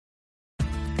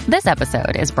This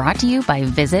episode is brought to you by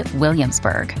Visit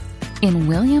Williamsburg. In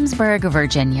Williamsburg,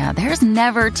 Virginia, there's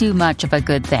never too much of a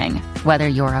good thing. Whether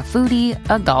you're a foodie,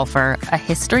 a golfer, a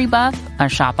history buff, a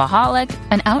shopaholic,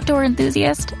 an outdoor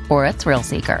enthusiast, or a thrill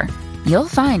seeker, you'll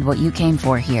find what you came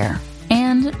for here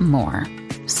and more.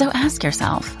 So ask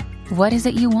yourself, what is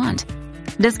it you want?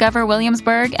 Discover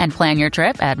Williamsburg and plan your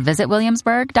trip at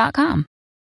visitwilliamsburg.com.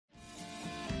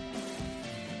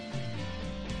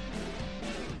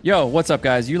 Yo, what's up,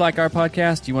 guys? You like our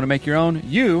podcast? You want to make your own?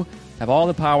 You have all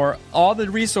the power, all the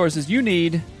resources you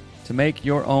need to make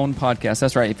your own podcast.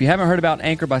 That's right. If you haven't heard about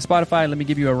Anchor by Spotify, let me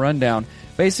give you a rundown.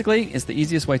 Basically, it's the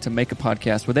easiest way to make a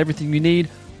podcast with everything you need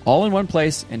all in one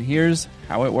place, and here's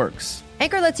how it works.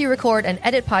 Anchor lets you record and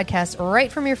edit podcasts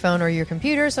right from your phone or your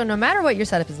computer, so no matter what your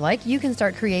setup is like, you can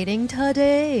start creating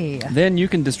today. Then you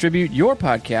can distribute your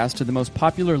podcast to the most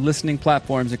popular listening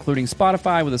platforms, including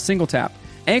Spotify, with a single tap.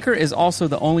 Anchor is also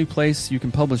the only place you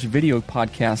can publish video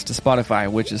podcasts to Spotify,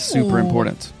 which is super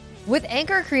important. With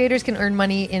Anchor, creators can earn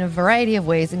money in a variety of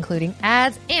ways, including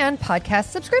ads and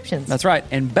podcast subscriptions. That's right.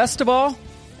 And best of all,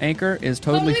 Anchor is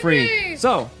totally free.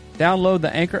 So download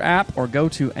the Anchor app or go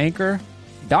to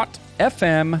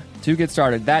anchor.fm to get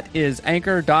started. That is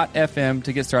anchor.fm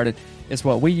to get started. It's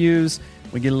what we use.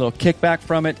 We get a little kickback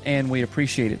from it, and we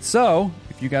appreciate it. So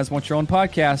if you guys want your own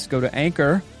podcast, go to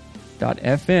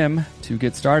anchor.fm to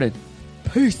get started.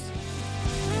 Peace.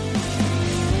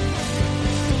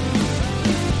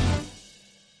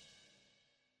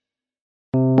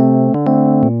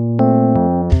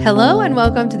 Hello and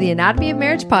welcome to the Anatomy of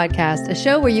Marriage podcast, a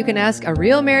show where you can ask a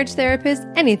real marriage therapist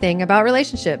anything about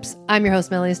relationships. I'm your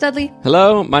host, Melanie Studley.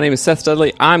 Hello, my name is Seth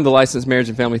Studley. I'm the licensed marriage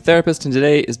and family therapist, and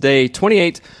today is day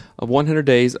 28 of 100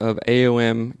 days of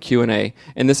AOM Q&A.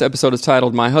 And this episode is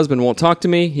titled, My Husband Won't Talk to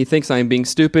Me, He Thinks I Am Being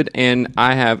Stupid, and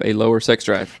I Have a Lower Sex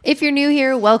Drive. If you're new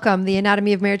here, welcome. The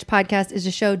Anatomy of Marriage podcast is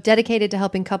a show dedicated to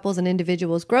helping couples and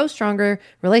individuals grow stronger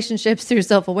relationships through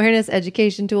self-awareness,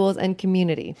 education tools, and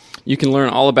community. You can learn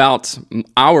all about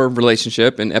our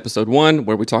relationship in episode 1,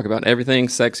 where we talk about everything,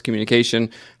 sex, communication,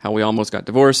 how we almost got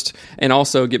divorced, and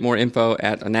also get more info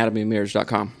at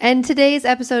anatomyofmarriage.com. And today's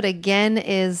episode, again,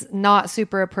 is not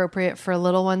super appropriate for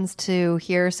little ones to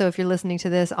hear. So if you're listening to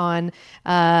this on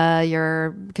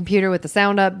your computer with the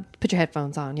sound up, put your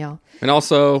headphones on, y'all. And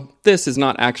also, this is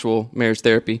not actual marriage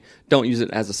therapy. Don't use it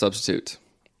as a substitute.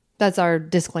 That's our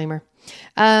disclaimer.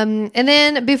 And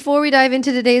then before we dive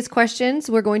into today's questions,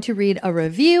 we're going to read a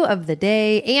review of the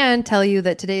day and tell you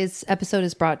that today's episode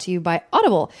is brought to you by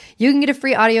Audible. You can get a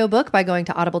free audiobook by going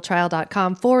to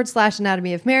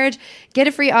audibletrial.com/anatomy of marriage. Get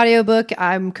a free audiobook.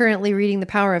 I'm currently reading The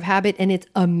Power of Habit, and it's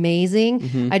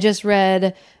amazing. I just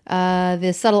read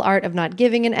The Subtle Art of Not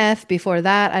Giving an F. Before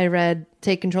that, I read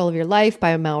Take Control of Your Life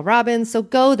by Mel Robbins. So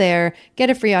go there,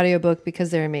 get a free audiobook because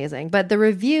they're amazing. But the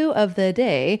review of the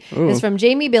day is from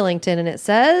Jamie Billington, and it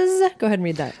says, go ahead and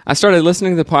read that. I started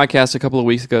listening to the podcast a couple of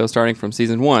weeks ago, starting from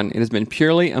season 1. It has been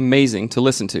purely amazing to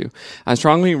listen to. I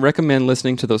strongly recommend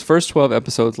listening to those first 12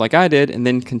 episodes like I did, and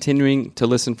then continuing to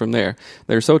listen from there.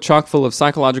 They're so chock full of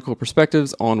psychological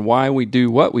perspectives on why we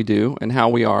do what we do and how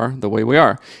we are the way we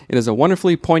are. It is a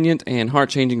wonderfully poignant and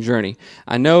heart-changing journey.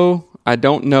 I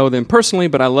don't know them personally,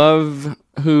 but I love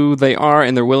who they are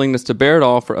and their willingness to bear it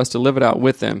all for us to live it out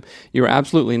with them. You are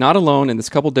absolutely not alone, and this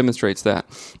couple demonstrates that,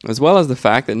 as well as the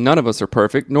fact that none of us are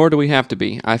perfect, nor do we have to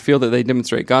be. I feel that they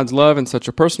demonstrate God's love in such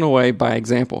a personal way by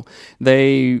example.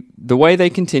 The way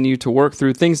they continue to work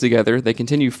through things together, they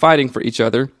continue fighting for each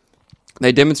other.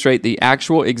 They demonstrate the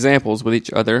actual examples with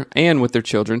each other and with their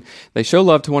children. They show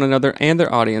love to one another and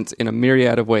their audience in a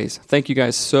myriad of ways. Thank you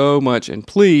guys so much, and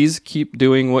please keep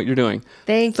doing what you're doing.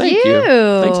 Thank you.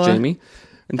 Thanks, Jamie.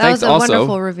 And that thanks was a also,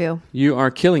 wonderful review. You are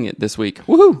killing it this week.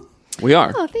 Woohoo! We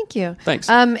are. Oh, thank you. Thanks.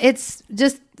 It's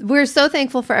just, we're so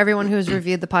thankful for everyone who's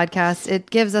reviewed the podcast.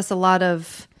 It gives us a lot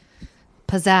of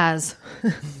pizzazz.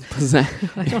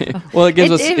 Well, it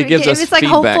gives us it's like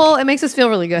feedback. hopeful. It makes us feel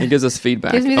really good. It gives us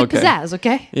feedback. Gives me the pizzazz,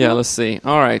 okay? Yeah, let's see.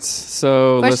 All right.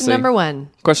 So let's see.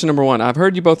 Question number one. I've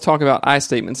heard you both talk about I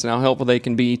statements and how helpful they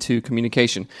can be to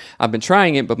communication. I've been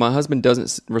trying it, but my husband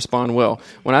doesn't respond well.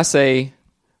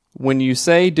 When you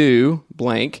say do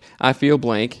blank, I feel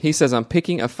blank, he says I'm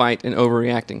picking a fight and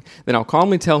overreacting. Then I'll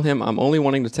calmly tell him I'm only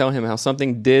wanting to tell him how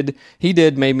something he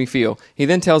did made me feel. He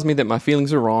then tells me that my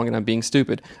feelings are wrong and I'm being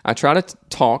stupid. I try to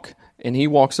talk, and he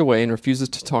walks away and refuses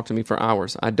to talk to me for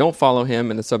hours. I don't follow him,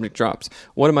 and the subject drops.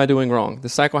 What am I doing wrong? The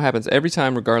cycle happens every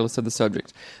time, regardless of the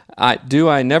subject. Do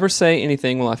I never say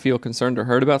anything while I feel concerned or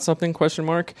hurt about something? ?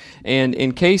 And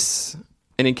in case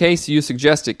you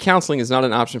suggested counseling is not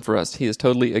an option for us, he is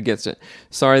totally against it.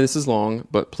 Sorry, this is long,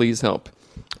 but please help.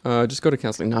 just go to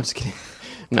counseling. No, I'm just kidding.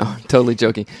 No, totally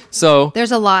joking. So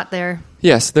There's a lot there.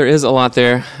 yes, there is a lot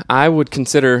there. I would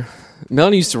consider,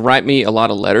 Melanie used to write me a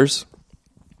lot of letters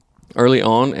early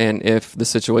on, and if the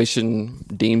situation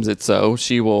deems it so,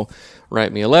 she will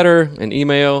write me a letter, an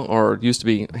email, or used to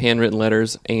be handwritten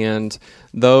letters, and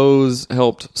those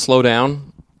helped slow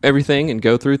down everything and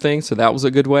go through things, so that was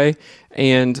a good way.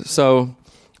 And so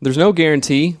there's no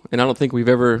guarantee, and I don't think we've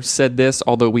ever said this,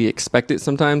 although we expect it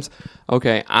sometimes.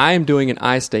 Okay, I am doing an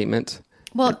I statement.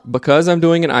 Well, Because I'm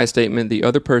doing an I statement, the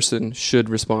other person should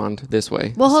respond this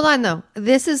way. Well, hold on though.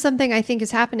 This is something I think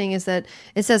is happening is that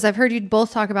it says, I've heard you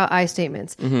both talk about I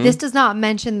statements. Mm-hmm. This does not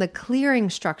mention the clearing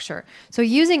structure. So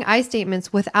using I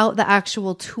statements without the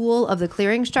actual tool of the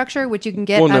clearing structure, which you can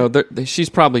get. Well, no, she's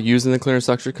probably using the clearance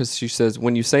structure because she says,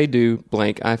 when you say do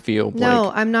blank, I feel blank.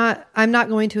 No, I'm not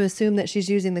going to assume that she's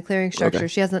using the clearing structure. Okay.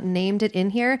 She hasn't named it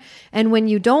in here. And when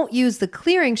you don't use the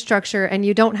clearing structure and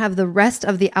you don't have the rest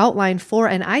of the outline for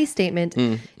an I statement,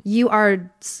 you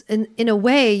are, in a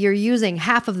way, you're using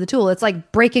half of the tool. It's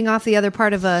like breaking off the other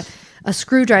part of a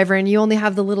screwdriver and you only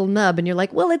have the little nub and you're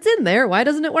like, well, it's in there. Why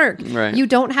doesn't it work? Right. You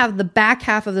don't have the back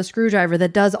half of the screwdriver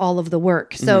that does all of the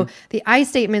work. So the I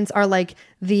statements are like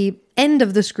the end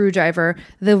of the screwdriver.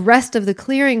 The rest of the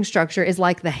clearing structure is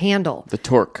like the handle. The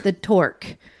torque. The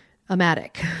torque.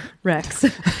 Amatic. Rex.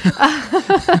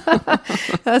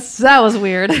 That was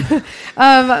weird.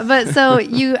 But so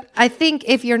I think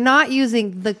if you're not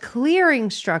using the clearing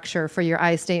structure for your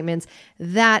I statements,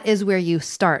 that is where you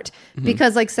start.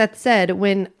 Because like Seth said,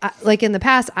 like in the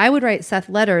past, I would write Seth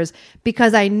letters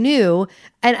because I knew,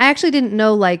 and I actually didn't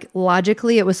know, like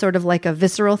logically, it was sort of like a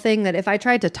visceral thing that if I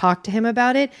tried to talk to him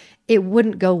about it, it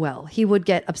wouldn't go well. He would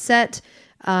get upset.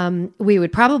 We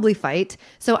would probably fight.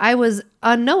 So I was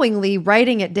unknowingly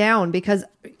writing it down because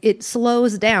it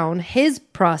slows down his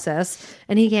process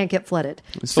and he can't get flooded.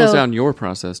 It slows down your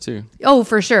process too. Oh,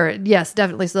 for sure. Yes,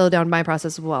 definitely slow down my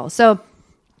process as well. So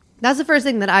that's the first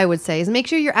thing that I would say is make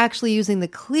sure you're actually using the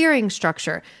clearing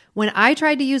structure. When I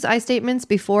tried to use I statements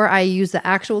before I used the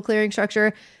actual clearing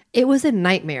structure, it was a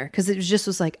nightmare because it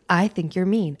was like, I think you're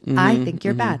mean. I think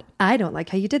you're bad. I don't like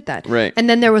how you did that. Right. And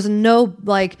then there was no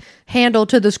like handle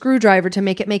to the screwdriver to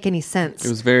make it make any sense. It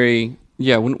was very,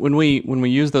 when we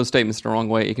use those statements the wrong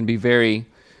way, it can be very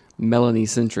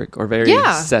Melanie-centric or very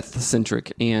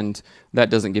Seth-centric, and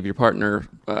that doesn't give your partner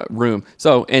room.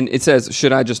 So, and it says,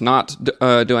 should I just not,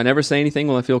 do I never say anything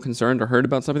when I feel concerned or hurt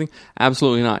about something?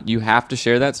 Absolutely not. You have to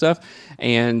share that stuff.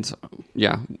 And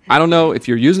I don't know if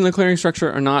you're using the clearing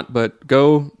structure or not, but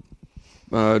go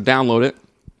download it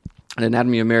at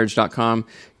anatomyofmarriage.com,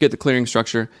 get the clearing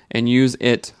structure, and use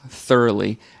it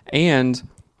thoroughly. And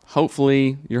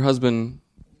hopefully your husband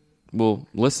will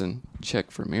listen. Check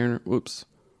for Mariner. Whoops.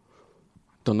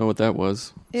 Don't know what that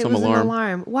was. It Some was alarm. an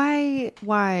alarm.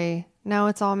 Why? Now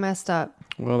it's all messed up.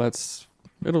 Well,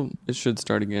 it should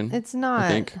start again. It's not. I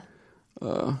think.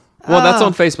 That's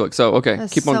on Facebook. So, okay.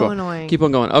 That's Keep on so going. annoying. Keep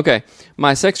on going. Okay.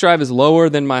 My sex drive is lower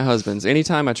than my husband's.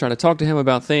 Anytime I try to talk to him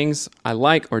about things I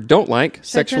like or don't like Should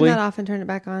sexually. I turn that off and turn it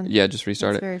back on? Yeah, just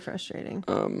restart It's it. very frustrating.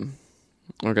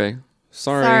 Okay.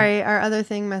 Sorry. Sorry, our other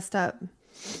thing messed up.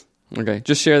 Okay.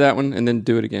 Just share that one and then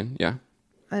do it again. Yeah.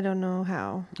 I don't know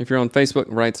how. If you're on Facebook,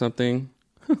 write something.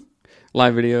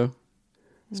 Live video.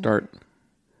 Start.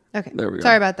 Okay. There we go.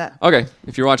 Sorry about that. Okay.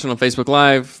 If you're watching on Facebook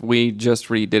Live, we just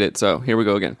redid it. So here we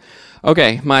go again.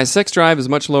 Okay. My sex drive is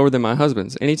much lower than my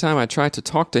husband's. Anytime I try to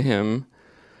talk to him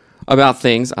about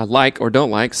things I like or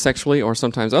don't like, sexually or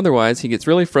sometimes otherwise, he gets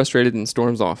really frustrated and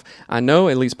storms off. I know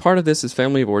at least part of this is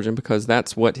family of origin because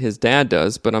that's what his dad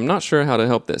does, but I'm not sure how to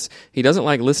help this. He doesn't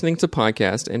like listening to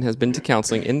podcasts and has been to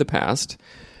counseling in the past,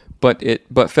 but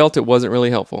felt it wasn't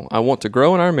really helpful. I want to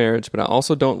grow in our marriage, but I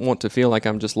also don't want to feel like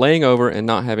I'm just laying over and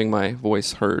not having my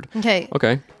voice heard. Okay.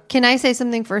 Okay. Can I say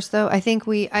something first, though? I think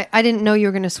I didn't know you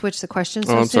were going to switch the questions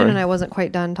so I'm soon, sorry. and I wasn't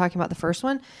quite done talking about the first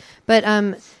one.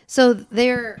 But so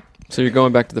there... So you're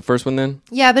going back to the first one then?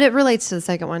 Yeah, but it relates to the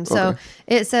second one. So Okay.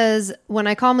 it says, when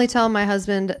I calmly tell my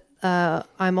husband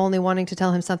I'm only wanting to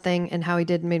tell him something and how he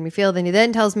did made me feel, then he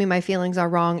then tells me my feelings are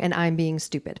wrong and I'm being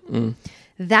stupid.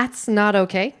 That's not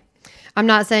okay. I'm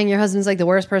not saying your husband's like the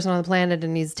worst person on the planet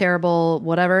and he's terrible,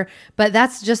 whatever, but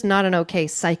that's just not an okay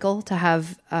cycle to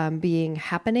have being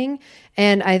happening.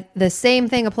 And the same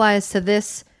thing applies to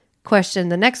this question.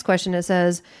 The next question, it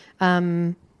says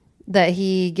that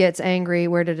he gets angry.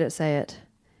 Where did it say it?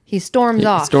 He storms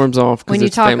off. Storms off because when you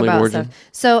it's talk family of about origin. stuff.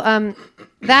 So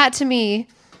that to me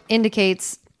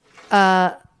indicates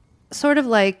sort of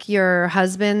like your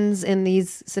husbands in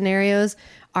these scenarios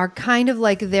are kind of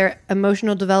like their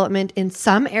emotional development in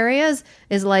some areas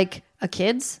is like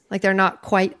kids, like they're not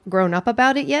quite grown up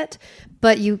about it yet,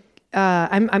 but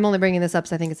I'm only bringing this up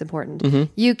because I think it's important.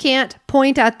 You can't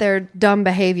point at their dumb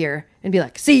behavior and be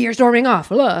like, see, you're storming off.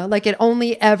 Blah. Like it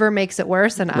only ever makes it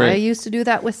worse. And I used to do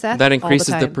that with Seth. That increases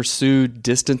all the time. pursue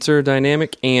distancer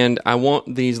dynamic. And I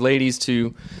want these ladies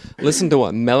to listen to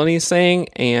what Melanie is saying.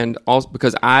 And also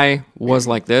because I was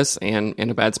like this and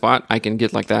in a bad spot, I can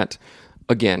get like that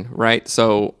again, right?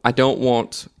 So I don't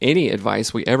want any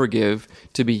advice we ever give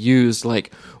to be used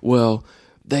like, well,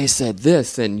 they said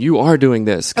this and you are doing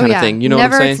this kind of thing. You know what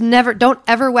I'm saying? It's never, don't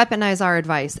ever weaponize our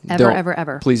advice.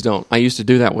 Ever. Please don't. I used to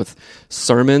do that with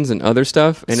sermons and other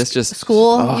stuff. And it's just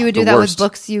School, you would do the that worst. with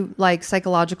books, you like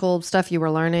psychological stuff you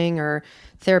were learning or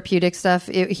therapeutic stuff.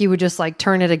 He would just like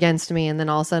turn it against me. And then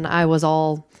all of a sudden I was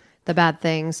all the bad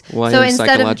things. Well, I am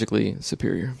psychologically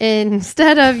superior.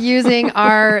 Instead of using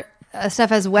our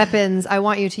stuff as weapons, I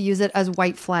want you to use it as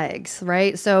white flags,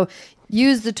 right? So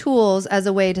use the tools as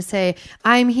a way to say,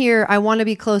 I'm here. I want to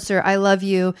be closer. I love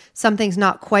you. Something's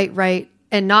not quite right.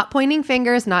 And not pointing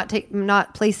fingers, not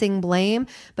placing blame,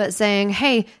 but saying,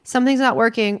 hey, something's not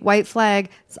working. White flag.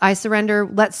 I surrender.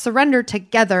 Let's surrender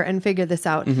together and figure this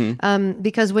out.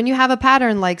 Because when you have a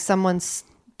pattern like someone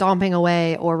stomping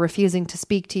away or refusing to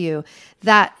speak to you,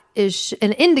 that is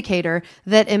an indicator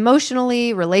that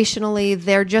emotionally, relationally,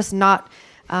 they're just not...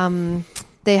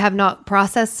 they have not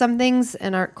processed some things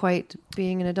and aren't quite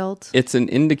being an adult. It's an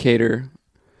indicator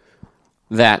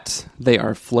that they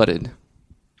are flooded,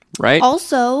 right?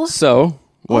 Also,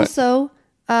 what?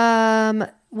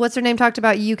 What's her name talked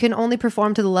about? You can only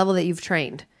perform to the level that you've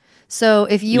trained. So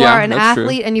if you are an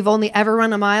athlete and you've only ever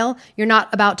run a mile, you're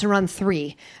not about to run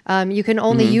 3. You can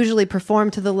only usually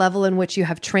perform to the level in which you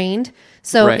have trained.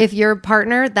 So if your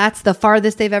partner, that's the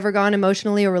farthest they've ever gone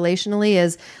emotionally or relationally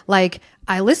is like,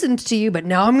 I listened to you, but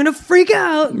now I'm going to freak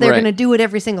out. They're going to do it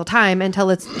every single time until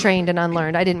it's trained and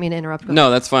unlearned. I didn't mean to interrupt. No,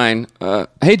 that's fine.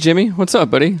 Hey, Jimmy. What's up,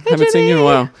 buddy? Haven't seen you in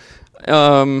a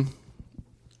while.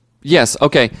 Yes.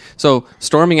 Okay. So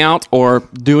storming out or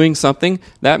doing something,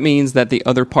 that means that the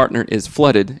other partner is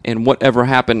flooded, and whatever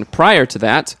happened prior to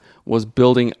that was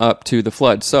building up to the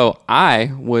flood. So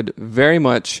I would very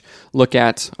much look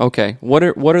at, okay, what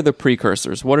are the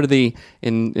precursors? What are the,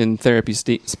 in therapy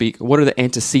speak, what are the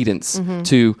antecedents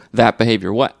to that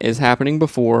behavior? What is happening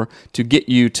before to get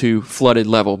you to flooded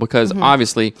level? Because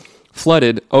obviously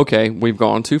flooded, okay, we've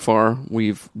gone too far.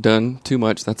 We've done too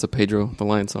much. That's a Pedro the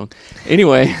Lion song.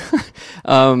 Anyway, you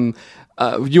want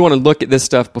to look at this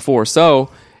stuff before.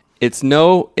 So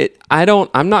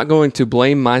I'm not going to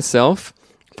blame myself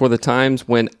for the times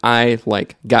when I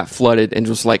like got flooded and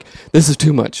just like, this is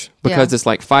too much, because it's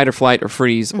like fight or flight or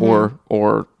freeze or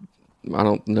I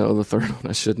don't know the third one.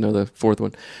 I should know the fourth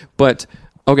one, but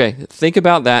okay, think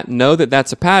about that. Know that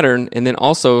that's a pattern. And then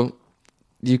also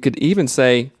you could even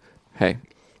say, hey,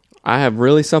 I have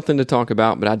really something to talk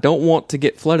about, but I don't want to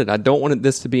get flooded. I don't want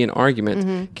this to be an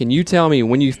argument. Can you tell me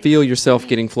when you feel yourself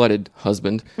getting flooded,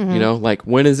 husband? You know, like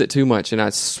when is it too much? And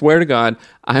I swear to God,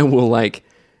 I will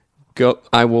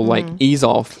ease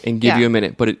off and give you a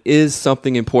minute, but it is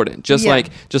something important. Just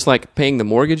like paying the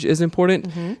mortgage is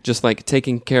important, just like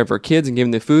taking care of our kids and giving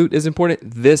them food is important.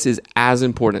 This is as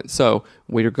important. So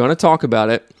we're going to talk about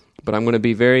it, but I'm going to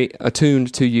be very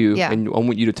attuned to you, and I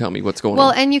want you to tell me what's going on.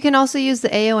 Well, and you can also use the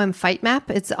AOM Fight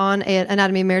Map. It's on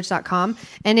anatomyofmarriage.com,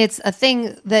 and it's a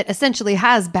thing that essentially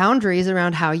has boundaries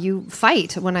around how you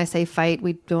fight. When I say fight,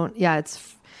 we don't. Yeah,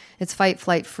 it's fight,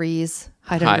 flight, freeze,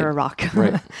 hide under a rock.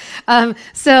 Right.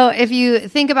 So if you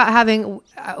think about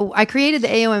I created the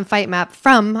AOM Fight Map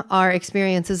from our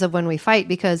experiences of when we fight,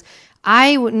 because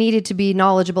I needed to be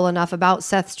knowledgeable enough about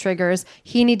Seth's triggers.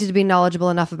 He needed to be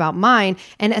knowledgeable enough about mine.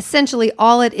 And essentially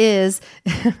all it is,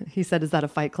 he said, is that a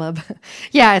fight club?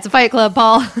 Yeah, it's a fight club,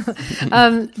 Paul.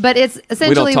 But it's essentially...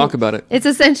 We don't talk about it. It's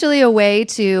essentially a way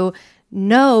to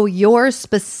know your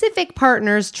specific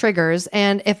partner's triggers.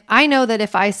 And if I know that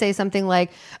if I say something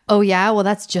like, oh yeah, well,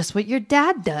 that's just what your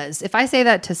dad does. If I say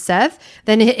that to Seth,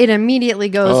 then it immediately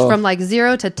goes from like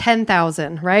 0 to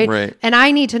 10,000, right? Right. And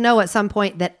I need to know at some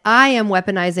point that I am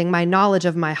weaponizing my knowledge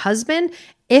of my husband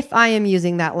if I am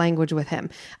using that language with him.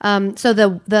 So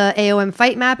the AOM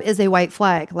Fight Map is a white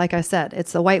flag. Like I said,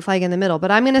 it's the white flag in the middle.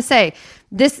 But I'm going to say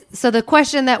this. So the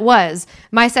question that was,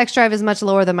 my sex drive is much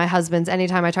lower than my husband's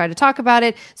anytime I try to talk about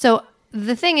it. So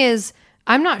the thing is,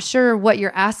 I'm not sure what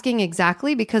you're asking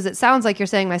exactly, because it sounds like you're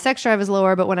saying my sex drive is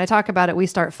lower, but when I talk about it, we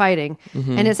start fighting.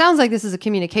 And it sounds like this is a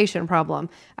communication problem.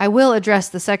 I will address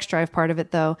the sex drive part of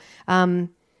it though.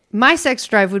 My sex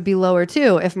drive would be lower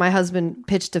too if my husband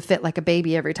pitched a fit like a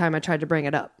baby every time I tried to bring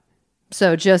it up.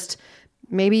 So just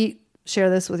maybe share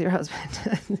this with your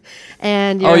husband.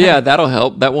 And Oh yeah, that'll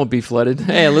help. That won't be flooded.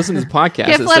 Hey, listen to this podcast.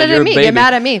 get It flooded said you're at a me. baby. Get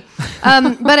mad at me.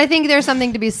 But I think there's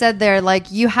something to be said there.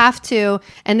 Like you have to,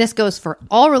 and this goes for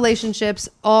all relationships,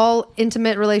 all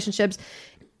intimate relationships.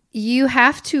 You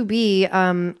have to be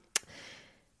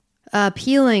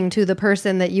appealing to the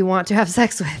person that you want to have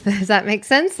sex with. Does that make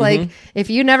sense? Like if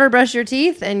you never brush your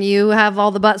teeth and you have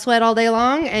all the butt sweat all day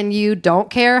long and you don't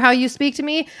care how you speak to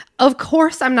me, of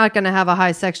course I'm not going to have a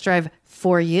high sex drive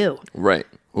for you. Right.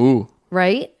 Ooh.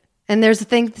 Right? And there's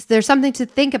something to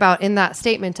think about in that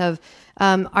statement of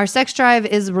our sex drive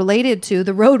is related to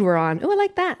the road we're on. Oh, I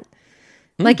like that.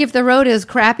 Like if the road is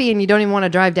crappy and you don't even want to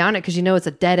drive down it because you know it's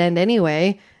a dead end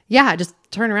anyway, yeah, just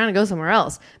turn around and go somewhere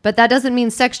else. But that doesn't mean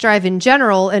sex drive in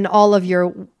general and all of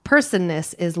your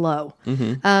personness is low.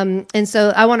 And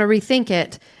so I want to rethink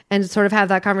it and sort of have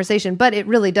that conversation. But it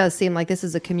really does seem like this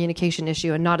is a communication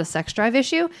issue and not a sex drive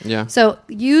issue. Yeah. So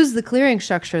use the clearing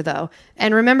structure though.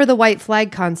 And remember the white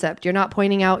flag concept. You're not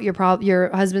pointing out your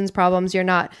husband's problems. You're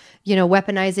not,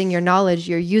 weaponizing your knowledge.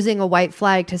 You're using a white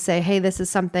flag to say, hey, this is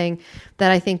something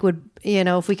that I think would,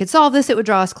 if we could solve this, it would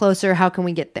draw us closer. How can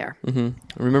we get there?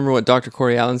 Remember what Dr.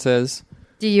 Corey Allen says?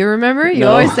 Do you remember? You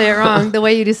No. always say it wrong. The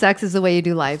way you do sex is the way you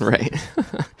do life. Right.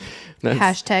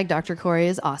 Hashtag Dr. Corey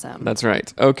is awesome. That's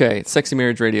right. Okay. Sexy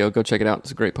Marriage Radio. Go check it out.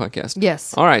 It's a great podcast.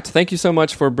 Yes. All right. Thank you so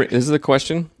much for this is a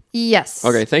question. Yes.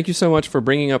 Okay, thank you so much for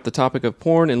bringing up the topic of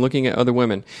porn and looking at other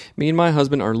women. Me and my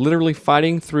husband are literally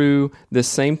fighting through this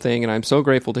same thing, and I'm so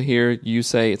grateful to hear you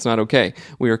say it's not okay.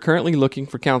 We are currently looking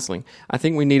for counseling. I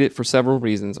think we need it for several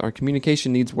reasons. Our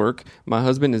communication needs work. My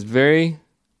husband is very...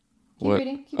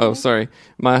 reading. Keep Oh, reading. sorry.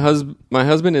 My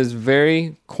husband is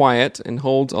very quiet and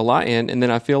holds a lot in, and then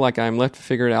I feel like I'm left to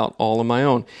figure it out all on my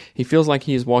own. He feels like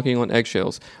he is walking on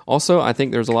eggshells. Also, I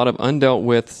think there's a lot of undealt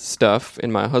with stuff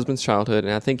in my husband's childhood,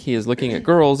 and I think he is looking at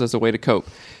girls as a way to cope.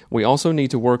 We also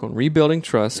need to work on rebuilding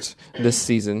trust this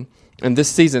season, and this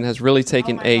season has really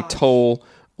taken a toll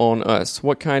on us.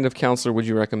 What kind of counselor would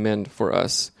you recommend for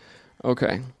us?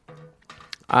 Okay.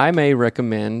 I may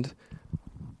recommend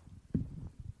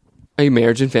a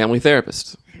marriage and family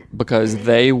therapist because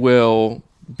they will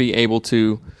be able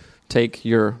to take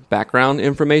your background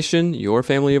information, your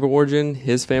family of origin,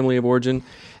 his family of origin,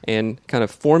 and kind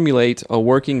of formulate a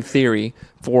working theory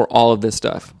for all of this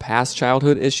stuff. Past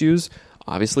childhood issues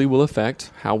obviously will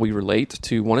affect how we relate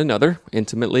to one another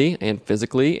intimately and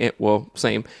physically, and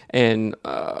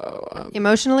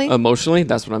emotionally.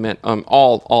 That's what I meant.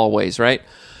 All ways, right?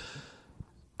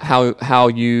 How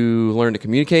you learn to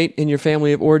communicate in your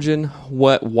family of origin,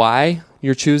 why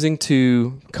you're choosing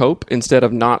to cope instead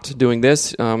of not doing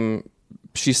this.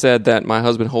 She said that my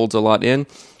husband holds a lot in.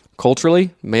 Culturally,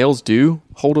 males do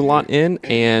hold a lot in,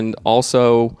 and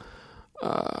also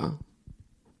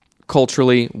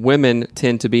culturally, women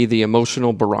tend to be the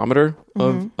emotional barometer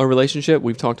of a relationship.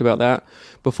 We've talked about that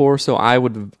before, so I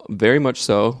would very much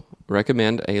so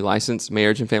recommend a licensed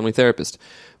marriage and family therapist.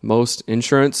 Most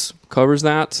insurance covers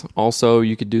that. Also,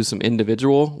 you could do some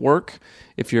individual work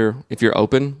if you're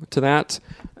open to that.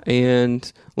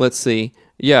 And let's see.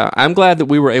 Yeah, I'm glad that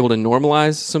we were able to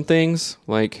normalize some things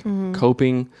like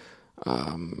coping,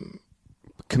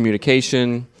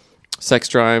 communication, sex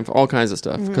drive, all kinds of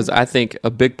stuff. Because I think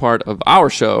a big part of our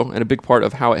show and a big part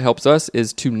of how it helps us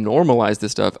is to normalize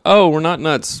this stuff. Oh, we're not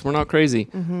nuts. We're not crazy.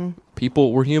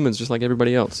 We're humans just like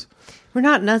everybody else. We're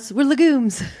not nuts. We're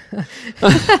legumes. I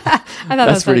thought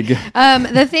That's pretty good.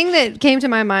 The thing that came to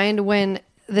my mind when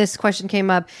this question came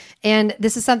up, and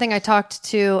this is something I talked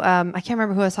to, I can't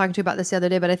remember who I was talking to about this the other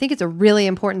day, but I think it's a really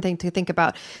important thing to think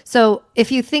about. So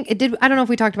if you think I don't know if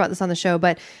we talked about this on the show,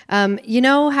 but you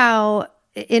know how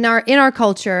in our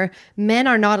culture, men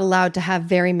are not allowed to have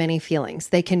very many feelings.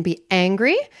 They can be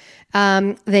angry.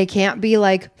 They can't be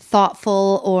like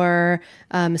thoughtful or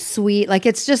sweet. Like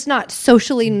it's just not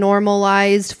socially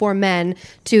normalized for men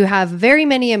to have very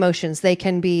many emotions. They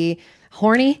can be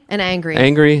horny and angry.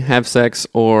 Angry, have sex,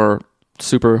 or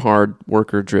super hard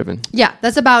worker driven. Yeah,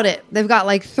 that's about it. They've got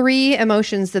like 3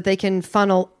 emotions that they can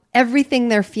funnel everything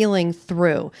they're feeling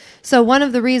through. So one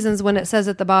of the reasons when it says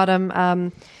at the bottom,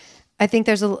 I think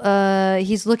there's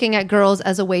he's looking at girls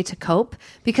as a way to cope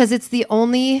because it's the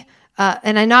only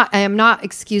and I am not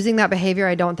excusing that behavior.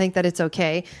 I don't think that it's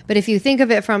okay. But if you think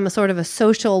of it from a sort of a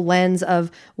social lens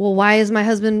of, well, why is my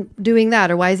husband doing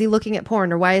that? Or why is he looking at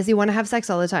porn? Or why does he want to have sex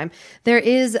all the time? There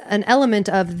is an element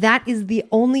of that is the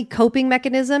only coping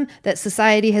mechanism that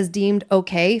society has deemed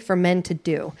okay for men to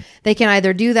do. They can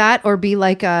either do that or be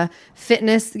like into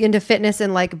fitness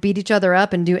and like beat each other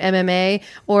up and do MMA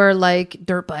or like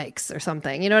dirt bikes or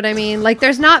something. You know what I mean? Like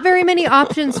there's not very many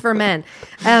options for men.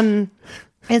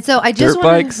 And so I just Dirt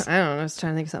wanted, bikes? I don't know. I was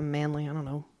trying to think of something manly. I don't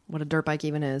know what a dirt bike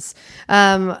even is.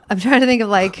 I'm trying to think of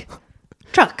like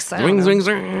trucks. I don't know. Swing,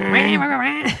 swing.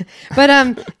 But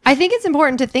I think it's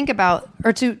important to think about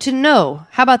or to know.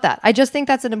 How about that? I just think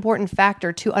that's an important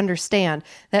factor to understand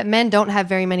that men don't have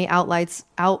very many outlets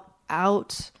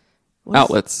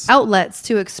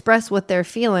to express what they're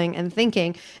feeling and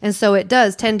thinking. And so it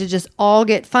does tend to just all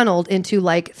get funneled into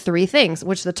like three things,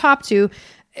 which the top two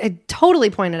I totally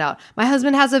pointed out. My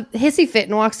husband has a hissy fit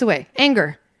and walks away.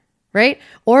 Anger, right?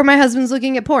 Or my husband's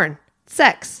looking at porn.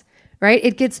 Sex, right?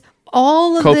 It gets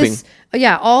all of Coping. this.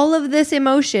 Yeah, all of this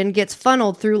emotion gets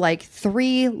funneled through like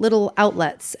three little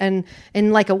outlets. And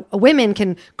like a women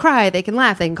can cry, they can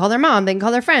laugh, they can call their mom, they can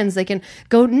call their friends, they can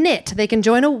go knit, they can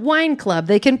join a wine club,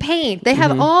 they can paint. They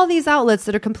have all these outlets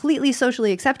that are completely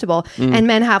socially acceptable, and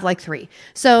men have like three.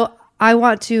 So I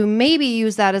want to maybe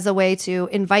use that as a way to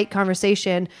invite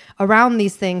conversation around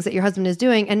these things that your husband is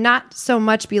doing, and not so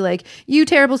much be like, you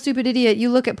terrible, stupid idiot,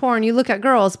 you look at porn, you look at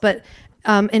girls, but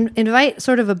invite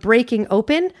sort of a breaking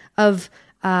open of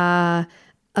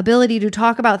ability to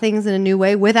talk about things in a new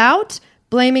way without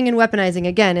blaming and weaponizing.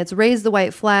 Again, it's raise the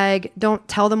white flag. Don't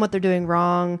tell them what they're doing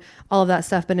wrong, all of that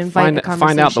stuff, but invite a conversation.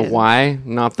 Find out the why,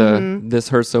 not the this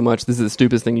hurts so much. This is the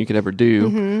stupidest thing you could ever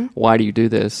do. Why do you do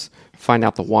this? Find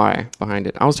out the why behind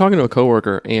it. I was talking to a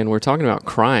coworker and we're talking about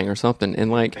crying or something,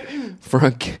 and like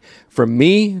for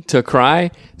me to cry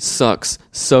sucks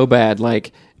so bad.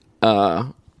 Like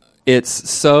it's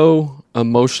so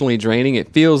emotionally draining.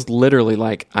 It feels literally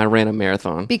like I ran a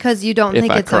marathon. Because you don't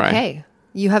think I it's cry. okay.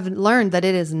 You have learned that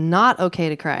it is not okay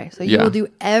to cry. So you will do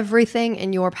everything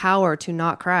in your power to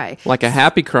not cry. Like a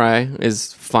happy cry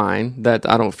is fine. That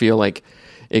I don't feel like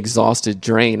exhausted,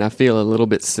 drained. I feel a little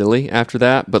bit silly after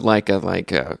that. But like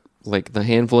the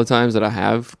handful of times that I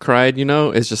have cried,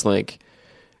 it's just like,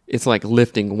 it's like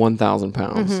lifting 1,000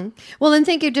 pounds. Well, and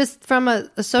think of just from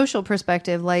a social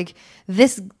perspective, like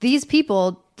these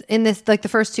people in this, like the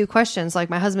first two questions, like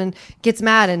my husband gets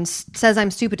mad and says I'm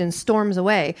stupid and storms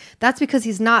away. That's because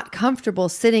he's not comfortable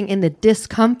sitting in the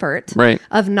discomfort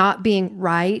of not being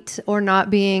right or not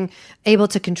being able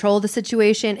to control the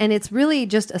situation. And it's really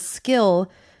just a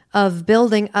skill of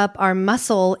building up our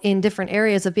muscle in different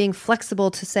areas, of being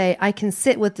flexible to say, I can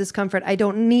sit with discomfort. I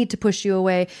don't need to push you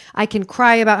away. I can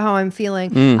cry about how I'm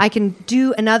feeling. I can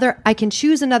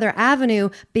choose another avenue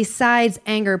besides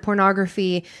anger,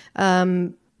 pornography,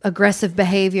 aggressive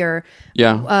behavior,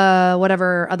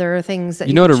 whatever other things that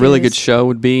you know what a really good choose. show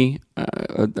would be?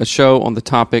 A show on the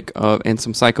topic of, and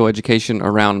some psychoeducation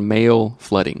around male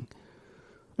flooding.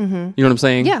 You know what I'm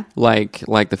saying? Yeah. Like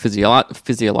the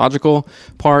physiological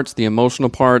parts, the emotional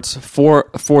parts for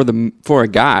a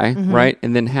guy, right?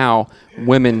 And then how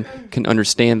women can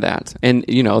understand that. And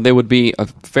there would be a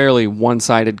fairly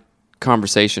one-sided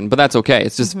conversation, but that's okay.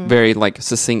 It's just very like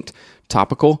succinct,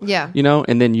 topical. Yeah.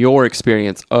 And then your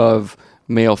experience of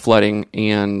male flooding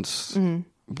and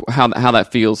how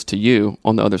that feels to you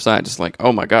on the other side. Just like,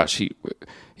 oh my gosh,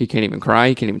 he can't even cry.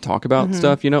 He can't even talk about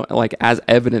stuff, like as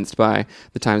evidenced by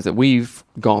the times that we've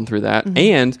gone through that,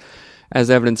 and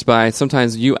as evidenced by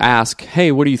sometimes you ask,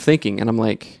 hey, what are you thinking? And I'm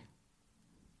like,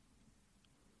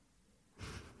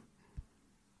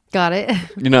 got it.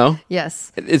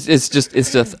 Yes. It's just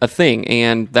a thing.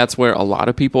 And that's where a lot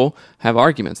of people have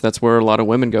arguments. That's where a lot of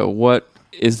women go, what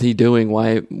is he doing?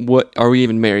 Why, what are we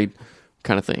even married?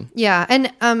 Kind of thing. Yeah. And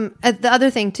the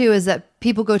other thing too is that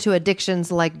people go to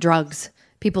addictions like drugs.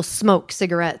 People smoke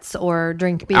cigarettes or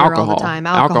drink beer all the time.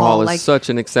 Alcohol is such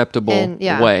an acceptable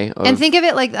way. And think of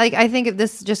it like I think if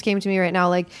this just came to me right now,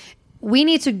 like we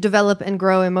need to develop and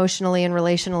grow emotionally and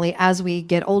relationally as we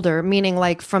get older, meaning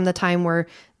like from the time we're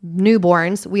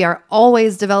newborns, we are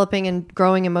always developing and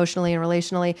growing emotionally and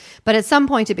relationally. But at some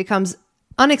point it becomes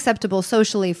unacceptable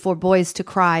socially for boys to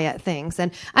cry at things.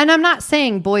 And I'm not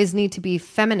saying boys need to be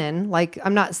feminine. Like,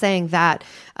 I'm not saying that.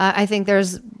 I think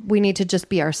we need to just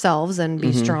be ourselves and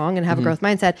be strong and have a growth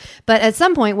mindset. But at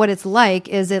some point, what it's like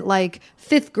is it like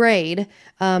fifth grade,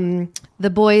 the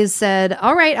boys said,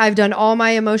 all right, I've done all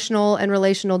my emotional and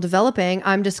relational developing.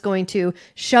 I'm just going to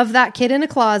shove that kid in a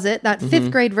closet. That fifth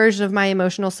grade version of my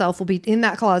emotional self will be in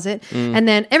that closet. And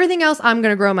then everything else, I'm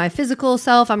going to grow my physical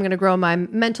self. I'm going to grow my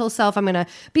mental self. I'm going to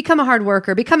become a hard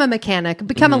worker, become a mechanic,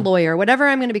 become a lawyer, whatever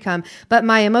I'm going to become. But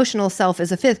my emotional self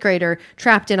is a fifth grader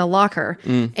trapped in a locker.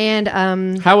 And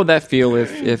how would that feel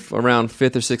if around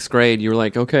fifth or sixth grade, you were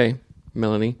like, okay,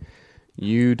 Melanie,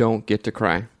 you don't get to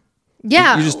cry.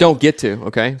 Yeah. You just don't get to,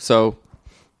 okay? So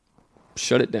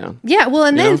shut it down. Yeah, well,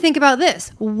 and then know? think about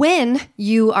this. When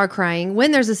you are crying,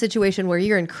 when there's a situation where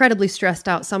you're incredibly stressed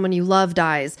out, someone you love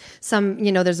dies,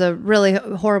 there's a really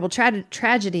horrible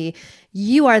tragedy,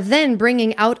 you are then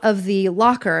bringing out of the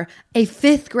locker a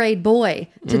 5th grade boy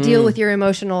to deal with your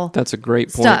emotional That's a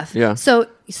great point. stuff. Yeah.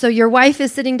 So your wife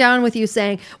is sitting down with you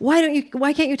saying,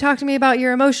 why can't you talk to me about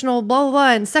your emotional blah, blah,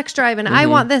 blah, and sex drive, and I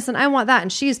want this and I want that.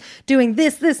 And she's doing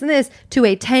this, this, and this to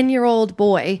a 10-year-old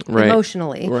boy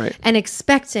emotionally and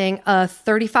expecting a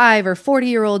 35 or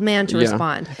 40-year-old man to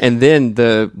respond. And then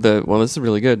this is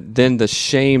really good. Then the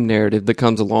shame narrative that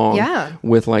comes along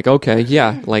with like, okay,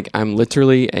 like I'm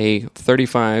literally a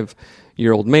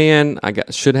 35-year-old man.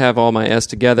 Should have all my S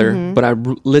together, but I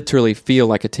literally feel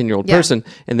like a 10-year-old person.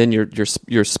 And then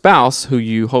your spouse, who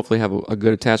you hopefully have a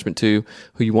good attachment to,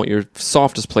 who you want your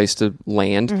softest place to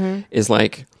land, is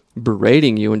like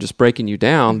berating you and just breaking you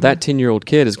down. That 10-year-old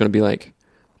kid is going to be like,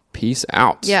 peace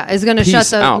out. Yeah, is going to shut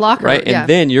the locker. Right? Yeah. And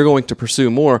then you're going to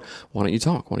pursue more. Why don't you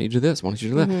talk? Why don't you do this? Why don't you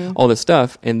do that? All this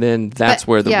stuff. And then that's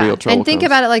where the real trouble And think comes.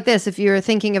 about it like this. If you're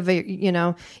thinking of,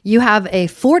 you have a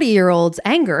 40-year-old's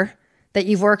anger that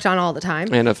you've worked on all the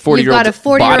time. And a 40-year-old's You've got a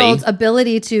 40-year-old's body.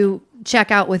 ability to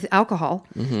check out with alcohol.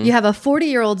 You have a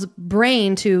 40-year-old's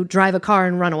brain to drive a car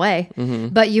and run away.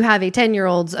 But you have a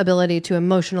 10-year-old's ability to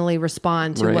emotionally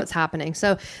respond to what's happening.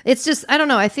 So it's just, I don't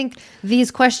know. I think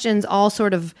these questions all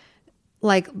sort of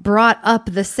like brought up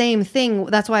the same thing.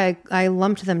 That's why I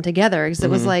lumped them together, because it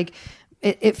was like,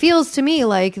 it feels to me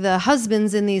like the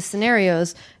husbands in these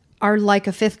scenarios are like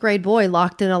a 5th grade boy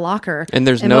locked in a locker. And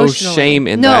there's no shame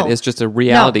in that. It's just a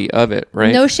reality of it,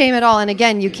 right? No shame at all. And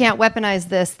again, you can't weaponize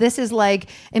this. This is like,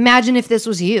 imagine if this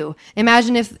was you.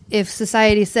 Imagine if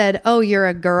society said, oh, you're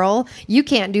a girl, you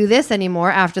can't do this anymore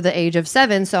after the age of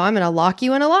 7, so I'm going to lock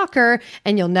you in a locker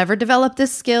and you'll never develop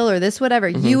this skill or this whatever.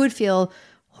 You would feel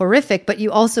horrific, but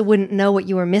you also wouldn't know what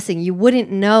you were missing. You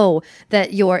wouldn't know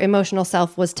that your emotional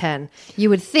self was 10. You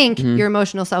would think your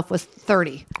emotional self was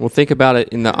 30. Well, think about it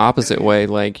in the opposite way.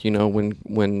 Like,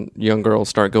 when young girls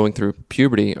start going through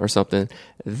puberty or something,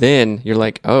 then you're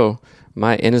like, oh,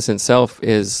 my innocent self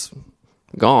is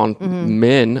gone.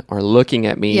 Men are looking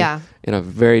at me in a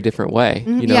very different way,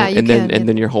 and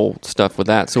then your whole stuff with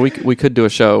that. So we could do a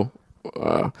show.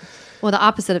 Well, the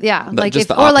opposite of, like just if,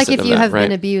 the or like opposite if of you that, have right?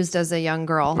 been abused as a young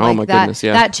girl, Oh, like my that, goodness,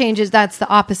 yeah. that changes. That's the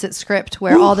opposite script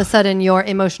where all of a sudden your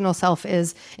emotional self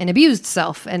is an abused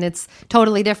self, and it's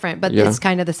totally different, but it's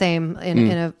kind of the same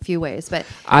in a few ways. But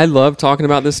I love talking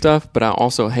about this stuff, but I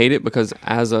also hate it because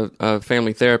as a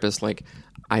family therapist, like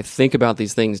I think about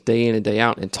these things day in and day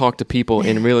out and talk to people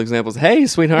in real examples. Hey,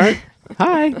 sweetheart.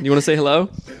 Hi. You want to say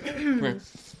hello? I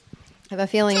have a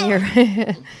feeling you're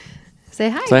say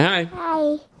hi. Say hi.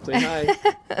 Hi. Say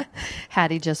hi.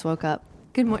 Hattie just woke up.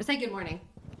 Good morning. Say good morning.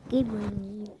 Good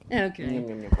morning.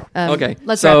 Okay. Okay.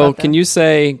 Let's wrap So up, can though. you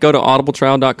say, go to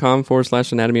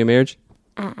audibletrial.com/anatomy of marriage?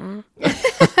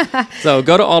 So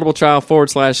go to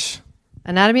audibletrial/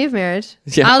 Anatomy of Marriage.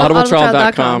 Yeah,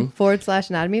 audibletrial.com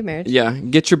 /Anatomy of Marriage. Yeah,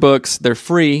 get your books. They're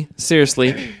free.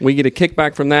 Seriously. We get a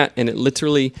kickback from that, and it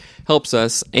literally helps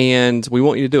us, and we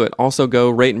want you to do it. Also,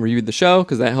 go rate and review the show,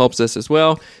 because that helps us as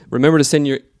well. Remember to send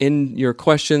your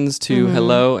questions to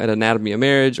hello@Anatomy of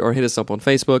Marriage, or hit us up on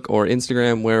Facebook or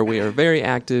Instagram, where we are very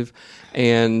active,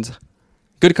 and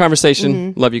good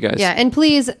conversation. Love you guys. Yeah, and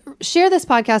please share this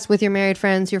podcast with your married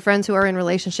friends, your friends who are in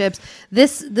relationships.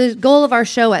 The goal of our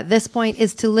show at this point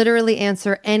is to literally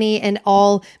answer any and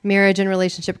all marriage and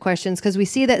relationship questions, because we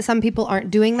see that some people aren't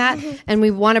doing that, and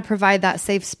we want to provide that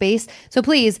safe space. So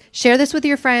please share this with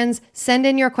your friends. Send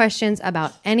in your questions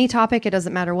about any topic. It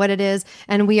doesn't matter what it is,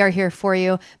 and we are here for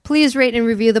you. Please rate and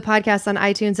review the podcast on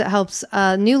iTunes. It helps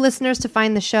new listeners to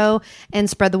find the show and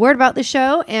spread the word about the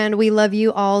show, and we love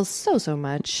you all so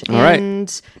much. All right.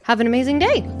 And have an amazing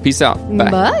day. Peace out. Bye.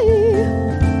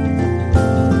 Bye.